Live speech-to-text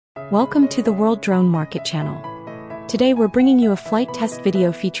Welcome to the World Drone Market channel. Today we're bringing you a flight test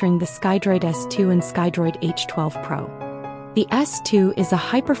video featuring the Skydroid S2 and Skydroid H12 Pro. The S2 is a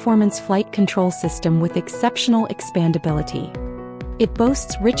high-performance flight control system with exceptional expandability. It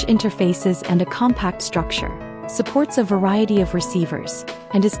boasts rich interfaces and a compact structure, supports a variety of receivers,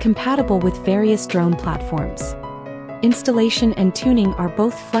 and is compatible with various drone platforms. Installation and tuning are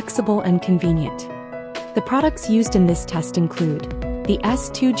both flexible and convenient. The products used in this test include the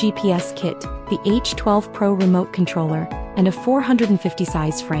S2 GPS kit, the H12 Pro remote controller, and a 450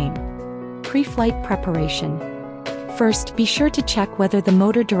 size frame. Pre-flight preparation. First, be sure to check whether the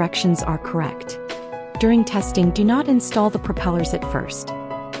motor directions are correct. During testing, do not install the propellers at first.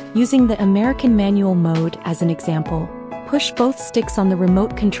 Using the American manual mode as an example, push both sticks on the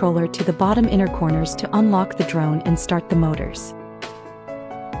remote controller to the bottom inner corners to unlock the drone and start the motors.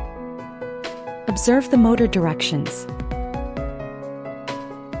 Observe the motor directions.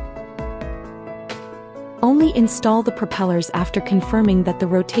 Only install the propellers after confirming that the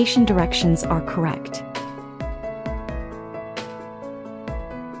rotation directions are correct.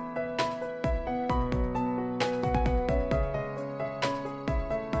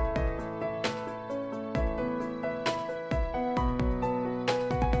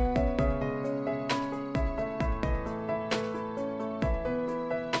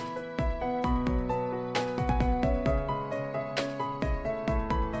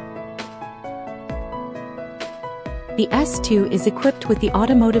 The S2 is equipped with the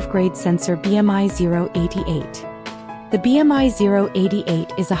automotive-grade sensor BMI 088. The BMI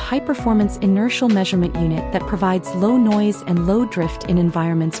 088 is a high-performance inertial measurement unit that provides low noise and low drift in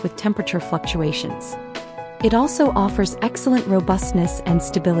environments with temperature fluctuations. It also offers excellent robustness and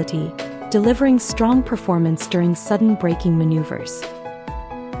stability, delivering strong performance during sudden braking maneuvers.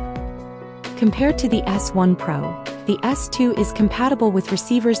 Compared to the S1 Pro, the S2 is compatible with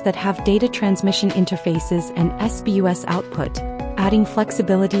receivers that have data transmission interfaces and SBUS output, adding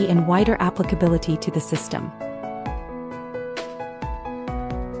flexibility and wider applicability to the system.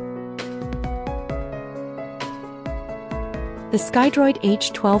 The Skydroid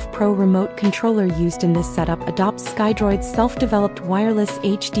H12 Pro remote controller used in this setup adopts Skydroid's self-developed wireless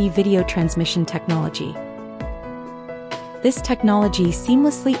HD video transmission technology. This technology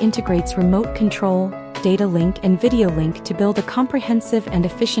seamlessly integrates remote control, data link and video link to build a comprehensive and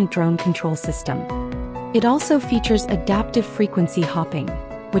efficient drone control system. It also features adaptive frequency hopping,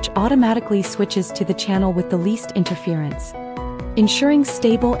 which automatically switches to the channel with the least interference, ensuring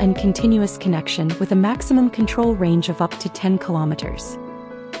stable and continuous connection with a maximum control range of up to 10 kilometers.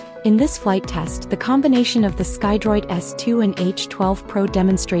 In this flight test, the combination of the Skydroid S2 and H12 Pro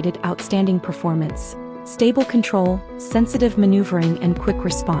demonstrated outstanding performance, stable control, sensitive maneuvering and quick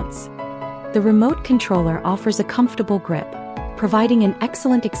response. The remote controller offers a comfortable grip, providing an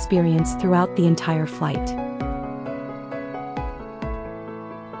excellent experience throughout the entire flight.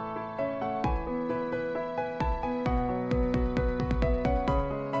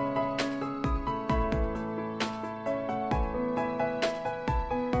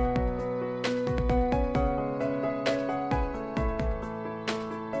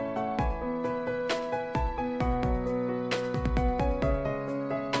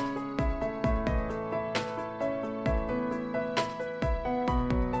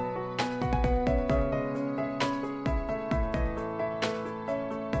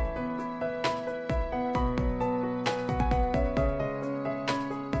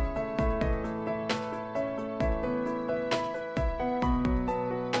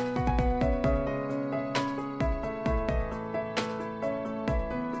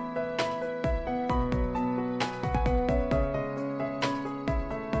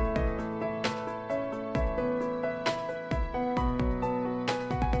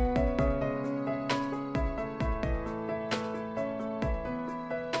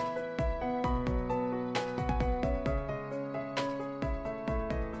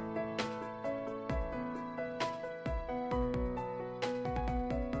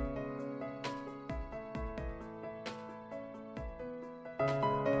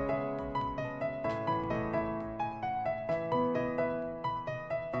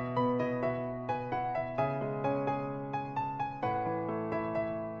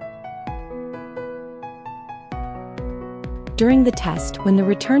 During the test, when the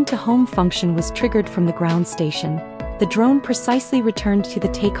return to home function was triggered from the ground station, the drone precisely returned to the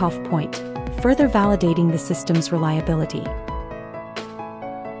takeoff point, further validating the system's reliability.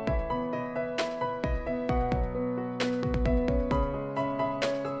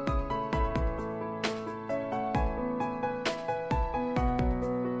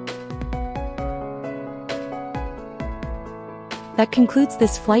 That concludes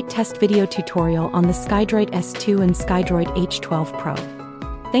this flight test video tutorial on the Skydroid S2 and Skydroid H12 Pro.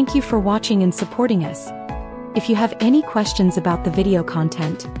 Thank you for watching and supporting us. If you have any questions about the video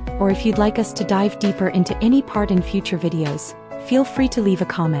content, or if you'd like us to dive deeper into any part in future videos, feel free to leave a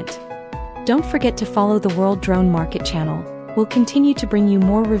comment. Don't forget to follow the World Drone Market channel. We'll continue to bring you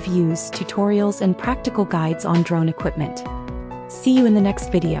more reviews, tutorials, and practical guides on drone equipment. See you in the next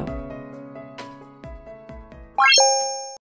video.